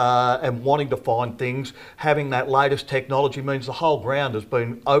out and wanting to find things, having that latest technology means the whole ground has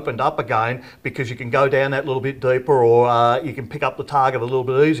been opened up again, because you can go down that little bit deeper, or you can pick up the target a little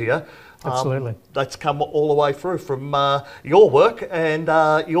bit easier. Absolutely. That's come all the way through from your work and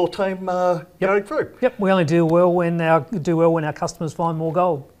your team going through. Yep, we only do well when our customers find more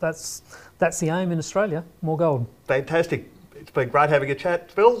gold. That's the aim in Australia, more gold. Fantastic. It's been great having a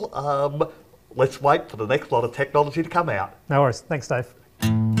chat, Phil. Let's wait for the next lot of technology to come out. No worries. Thanks, Dave.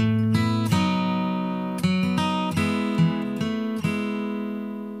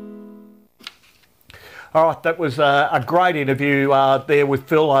 All right, that was a great interview there with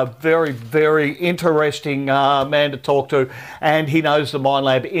Phil, a very, very interesting man to talk to, and he knows the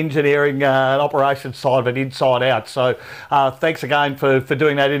Minelab engineering and operations side of it inside out. So thanks again for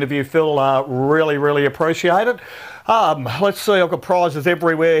doing that interview, Phil. Really, really appreciate it. Let's see, I've got prizes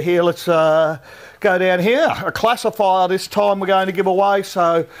everywhere here. Let's go down here. A classifier this time we're going to give away.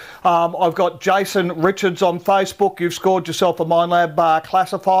 So I've got Jason Richards on Facebook. You've scored yourself a Minelab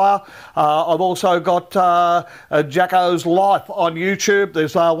classifier. I've also got Jacko's Life on YouTube.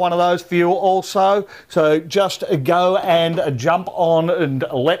 There's one of those for you also. So just go and jump on and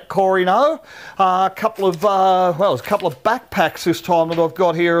let Corey know. A couple of backpacks this time that I've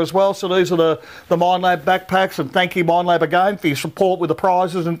got here as well. So these are the Minelab backpacks, and thank you Minelab again for your support with the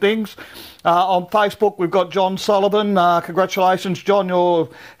prizes and things. On Facebook, we've got John Sullivan. Congratulations, John, you're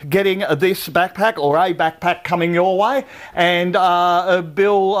getting this backpack, or a backpack coming your way. And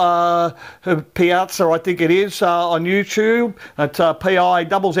Bill Piazza, I think it is, on YouTube. It's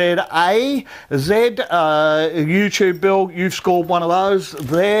P-I-Z-Z-A-Z. YouTube, Bill, you've scored one of those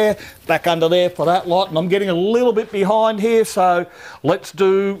there, back under there for that lot. And I'm getting a little bit behind here, so let's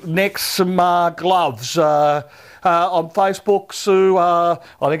do next some gloves. On Facebook, Sue, I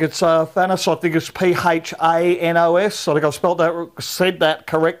think it's Thanos, I think it's P-H-A-N-O-S. I think I've said that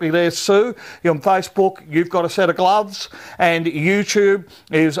correctly there, Sue. You're on Facebook, you've got a set of gloves. And YouTube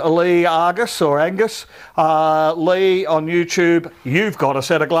is Lee Angus. Lee on YouTube, you've got a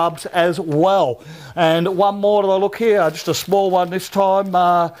set of gloves as well. And one more that I look here, just a small one this time.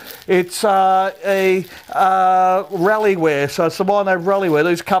 It's a rally wear, so it's the Minelab rally wear.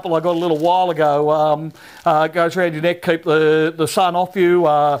 These couple I got a little while ago. Goes around your neck, keep the sun off you.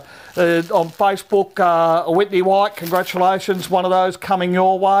 On Facebook, Whitney White, congratulations, one of those coming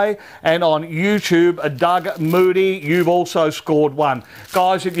your way. And on YouTube, Doug Moody, you've also scored one.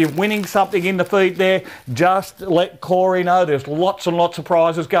 Guys, if you're winning something in the feed there, just let Corey know. There's lots and lots of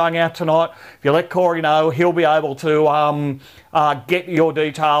prizes going out tonight. If you let Corey know, he'll be able to get your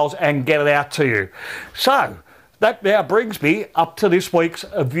details and get it out to you. So, that now brings me up to this week's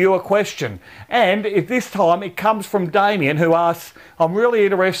viewer question. And if this time it comes from Damien, who asks, I'm really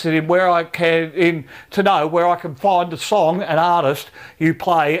interested in to know where I can find the song and artist you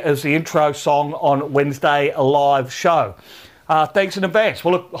play as the intro song on Wednesday live show. Thanks in advance.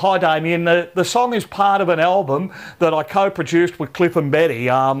 Well, look, hi Damien. The song is part of an album that I co-produced with Cliff and Betty.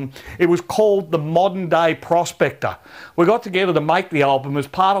 It was called The Modern Day Prospector. We got together to make the album as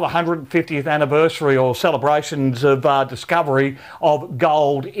part of the 150th anniversary or celebrations of discovery of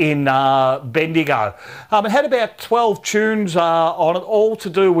gold in Bendigo. It had about 12 tunes on it, all to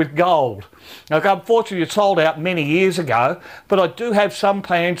do with gold. Now, unfortunately, it sold out many years ago, but I do have some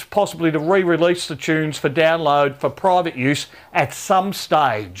plans possibly to re-release the tunes for download for private use at some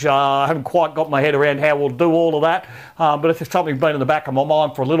stage. I haven't quite got my head around how we'll do all of that, but it's something been in the back of my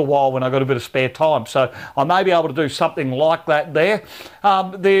mind for a little while when I got a bit of spare time. So I may be able to do something like that there.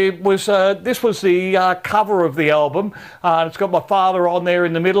 This was the cover of the album. It's got my father on there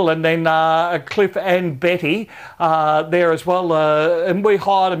in the middle, and then Cliff and Betty there as well. And we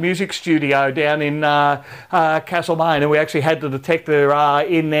hired a music studio down in Castlemaine, and we actually had the detector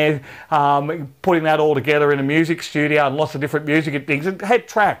in there, putting that all together in a music studio and lots of different music and things. It had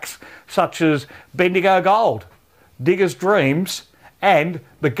tracks such as Bendigo Gold, Digger's Dreams, and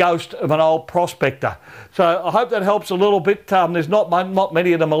The Ghost of an Old Prospector. So I hope that helps a little bit. There's not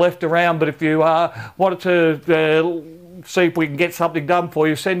many of them are left around, but if you wanted to see if we can get something done for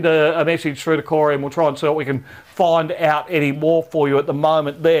you, send a message through to Corey and we'll try and see what we can find out any more for you at the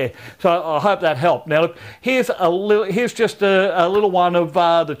moment there. So I hope that helped. Now look, here's just a little one of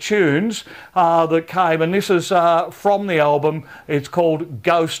the tunes that came, and this is from the album. It's called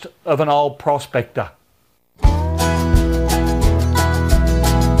Ghost of an Old Prospector.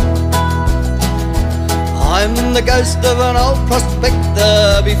 I'm the ghost of an old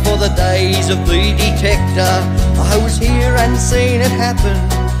prospector before the days of the detector. I was here and seen it happen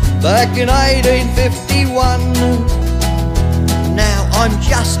back in 1851. Now I'm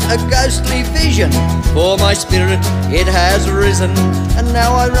just a ghostly vision, for my spirit it has risen. And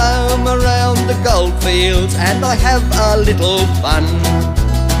now I roam around the gold fields and I have a little fun.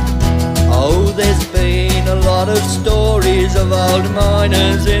 Oh, there's been a lot of stories of old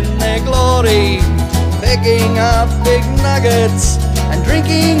miners in their glory, picking up big nuggets and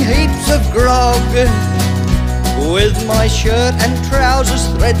drinking heaps of grog. With my shirt and trousers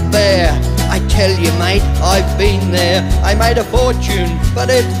threadbare, I tell you mate, I've been there. I made a fortune, but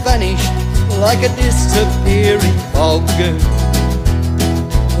it vanished like a disappearing fog.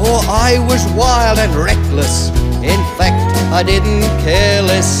 For I was wild and reckless, in fact I didn't care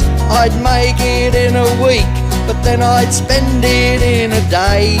less. I'd make it in a week, but then I'd spend it in a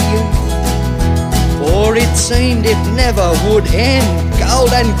day. For it seemed it never would end.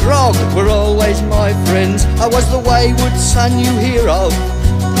 Gold and grog were always my friends. I was the wayward son you hear of,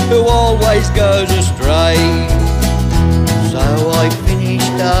 who always goes astray. So I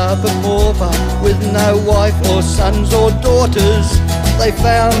finished up a pauper with no wife or sons or daughters. They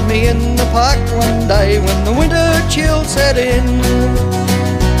found me in the park one day when the winter chill set in.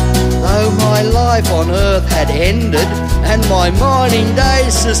 Though my life on earth had ended and my mining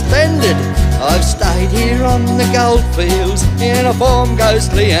days suspended, I've stayed here on the gold fields in a form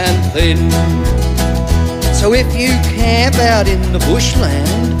ghostly and thin. So if you camp out in the bushland,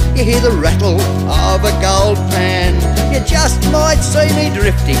 you hear the rattle of a gold pan, you just might see me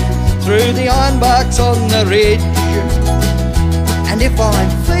drifting through the ironbarks on the ridge. And if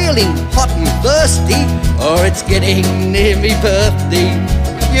I'm feeling hot and thirsty, or it's getting near me birthday,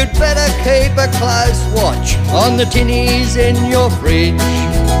 you'd better keep a close watch on the tinnies in your fridge.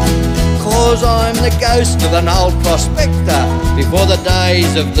 'Cause I'm the ghost of an old prospector. Before the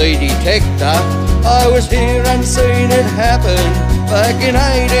days of the detector, I was here and seen it happen back in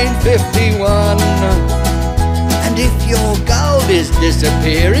 1851. And if your gold is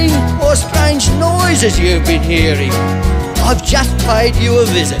disappearing, or strange noises you've been hearing, I've just paid you a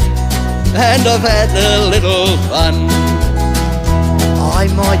visit and I've had a little fun. I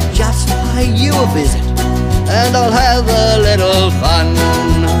might just pay you a visit and I'll have a little fun.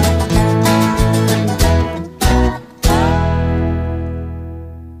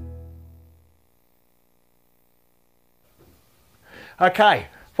 Okay,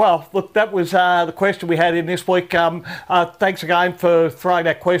 well, look, that was the question we had in this week. Thanks again for throwing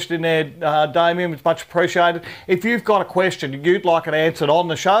that question in there, Damien. It's much appreciated. If you've got a question you'd like it answered on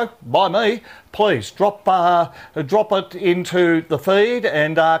the show, by me, please drop it into the feed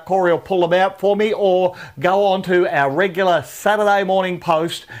and Corey will pull them out for me, or go on to our regular Saturday morning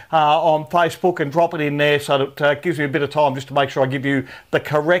post on Facebook and drop it in there, so that it gives me a bit of time just to make sure I give you the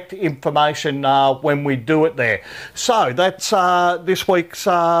correct information when we do it there. So that's this week's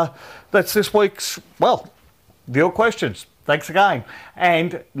well, viewer questions. Thanks again.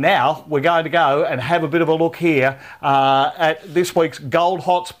 And now we're going to go and have a bit of a look here at this week's Gold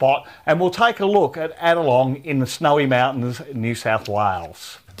Hotspot, and we'll take a look at Adelong in the Snowy Mountains, New South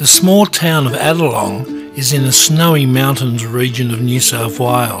Wales. The small town of Adelong is in the Snowy Mountains region of New South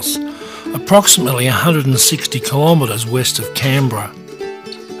Wales, approximately 160 kilometres west of Canberra.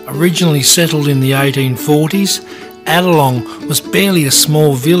 Originally settled in the 1840s, Adelong was barely a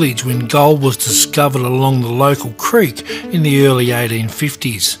small village when gold was discovered along the local creek in the early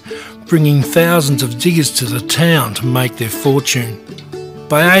 1850s, bringing thousands of diggers to the town to make their fortune.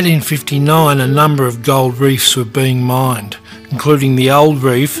 By 1859, a number of gold reefs were being mined, including the Old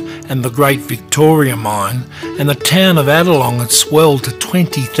Reef and the Great Victoria Mine, and the town of Adelong had swelled to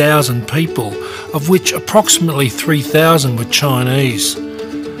 20,000 people, of which approximately 3,000 were Chinese.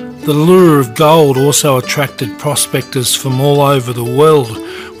 The lure of gold also attracted prospectors from all over the world.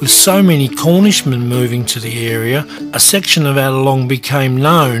 With so many Cornishmen moving to the area, a section of Adelong became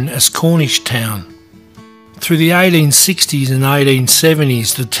known as Cornish Town. Through the 1860s and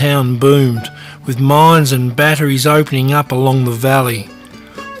 1870s, the town boomed, with mines and batteries opening up along the valley.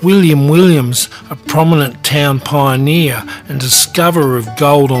 William Williams, a prominent town pioneer and discoverer of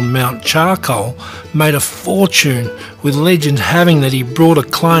gold on Mount Charcoal, made a fortune, with legend having that he brought a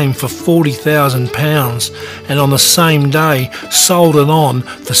claim for £40,000 and on the same day sold it on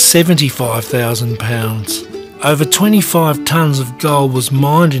for £75,000. Over 25 tonnes of gold was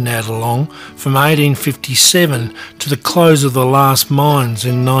mined in Adelong from 1857 to the close of the last mines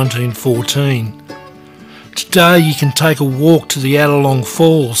in 1914. Today you can take a walk to the Adelong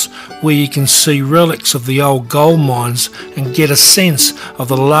Falls, where you can see relics of the old gold mines and get a sense of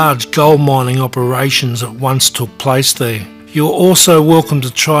the large gold mining operations that once took place there. You're also welcome to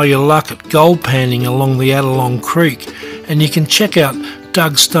try your luck at gold panning along the Adelong Creek, and you can check out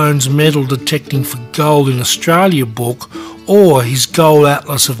Doug Stone's Metal Detecting for Gold in Australia book, or his Gold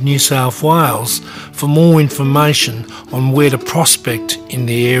Atlas of New South Wales, for more information on where to prospect in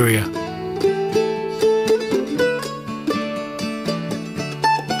the area.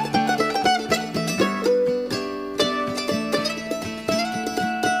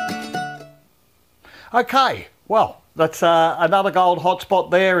 Okay, well, that's another gold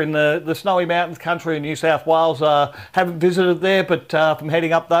hotspot there in the Snowy Mountains country in New South Wales. Haven't visited there, but from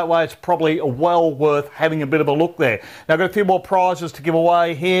heading up that way, it's probably well worth having a bit of a look there. Now, I've got a few more prizes to give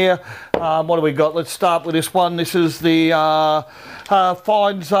away here. What do we got? Let's start with this one. This is the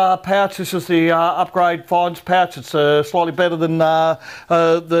fines pouch. This is the upgrade fines pouch. It's slightly better than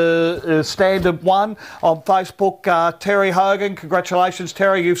the standard one. On Facebook, Terry Hogan. Congratulations,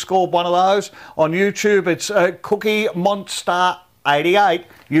 Terry. You've scored one of those. On YouTube, it's Cookie Monster 88.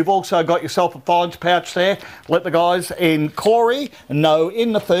 You've also got yourself a fines pouch there. Let the guys in Corey know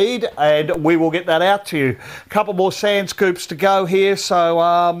in the feed, and we will get that out to you. A couple more sand scoops to go here.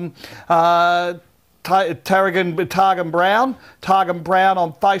 So Targan Brown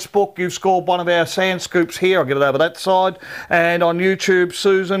on Facebook, you've scored one of our sand scoops here. I'll get it over that side. And on YouTube,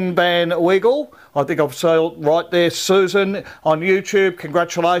 Susan Van Weagle, I think I've said it right there, Susan on YouTube,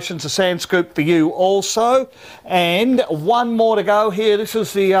 congratulations, a sand scoop for you also. And one more to go here. This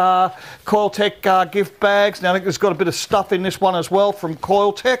is the Coiltech gift bags. Now I think there's got a bit of stuff in this one as well from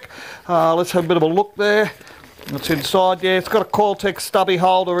Coiltech. Let's have a bit of a look there. What's inside? Yeah, it's got a Coiltech stubby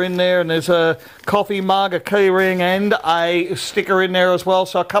holder in there, and there's a coffee mug, a key ring, and a sticker in there as well.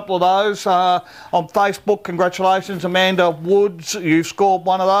 So a couple of those on Facebook. Congratulations, Amanda Woods. You've scored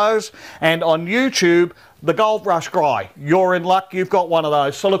one of those. And on YouTube, the Gold Rush Guy. You're in luck. You've got one of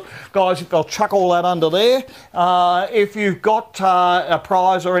those. So look, guys, I'll chuck all that under there. If you've got a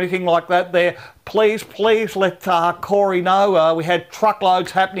prize or anything like that there, please let Corey know. We had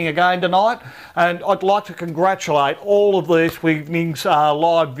truckloads happening again tonight, and I'd like to congratulate all of this evening's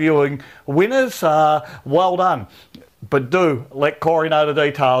live viewing winners. Well done. But do let Corey know the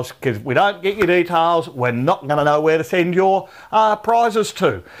details, because if we don't get your details, we're not going to know where to send your prizes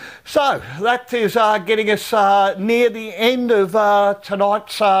to. So that is getting us near the end of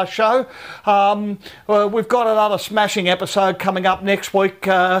tonight's show. We've got another smashing episode coming up next week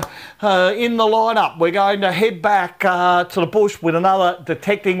in the lineup. We're going to head back to the bush with another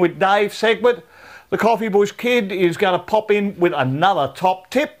Detecting with Dave segment. The Coffee Bush Kid is going to pop in with another top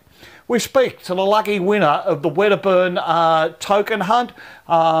tip. We speak to the lucky winner of the Wedderburn token hunt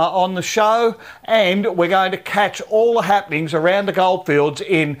on the show, and we're going to catch all the happenings around the goldfields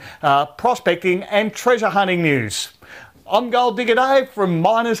in prospecting and treasure hunting news. I'm Gold Digger Dave from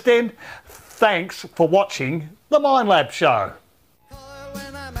Miner's Den. Thanks for watching the Minelab Show.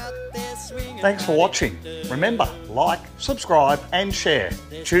 Thanks for watching. Remember, like, subscribe and share.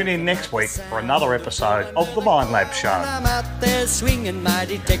 Tune in next week for another episode of the Minelab Show. I'm out there swinging my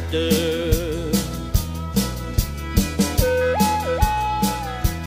detector.